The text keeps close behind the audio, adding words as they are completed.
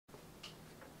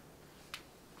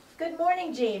Good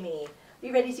morning, Jamie. Are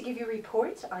you ready to give your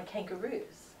report on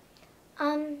kangaroos?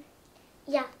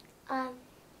 Yeah.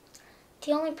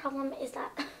 The only problem is that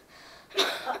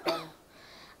Uh-oh.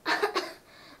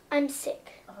 I'm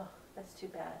sick. Oh, that's too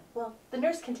bad. Well, the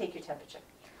nurse can take your temperature.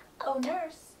 Oh,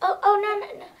 nurse.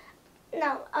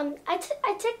 No. I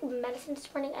took medicine this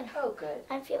morning and Oh, good.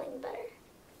 I'm feeling better.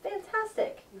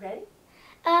 Fantastic. You ready?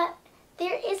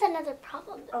 There is another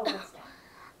problem. Oh, what's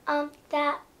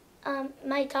that?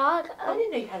 My dog. I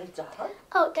didn't know you had a dog.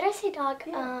 Oh, did I say dog?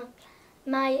 Yeah.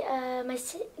 My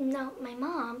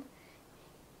mom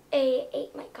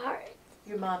ate my card.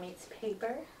 Your mom eats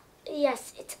paper?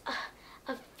 Yes, it's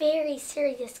a very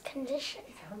serious condition.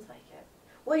 Sounds like it.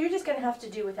 Well, you're just going to have to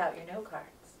do without your no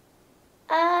cards.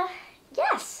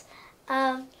 Yes.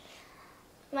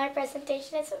 My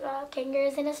presentation is about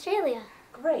kangaroos in Australia.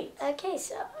 Great. Okay,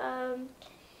 so,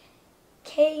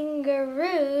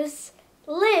 kangaroos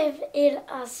live in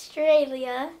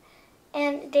Australia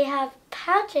and they have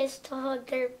pouches to hold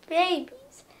their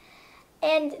babies.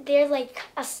 And they're like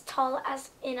as tall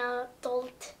as an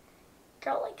adult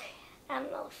girl, like, I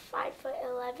don't know,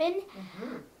 5'11".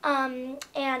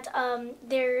 And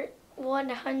they're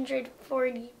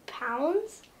 140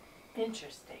 pounds.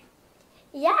 Interesting.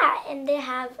 Yeah, and they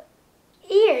have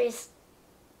ears.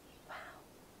 Wow.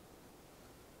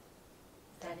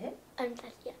 Is that it?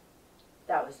 Yeah.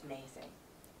 That was amazing.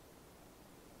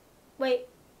 Wait,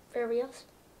 for reals?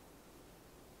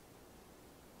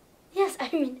 Yes,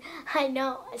 I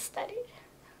know, I studied.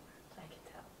 I can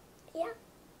tell. Yeah.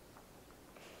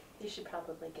 You should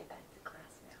probably get back to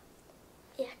class now.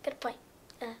 Yeah, good point.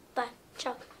 Bye.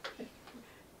 Ciao.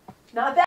 Not bad.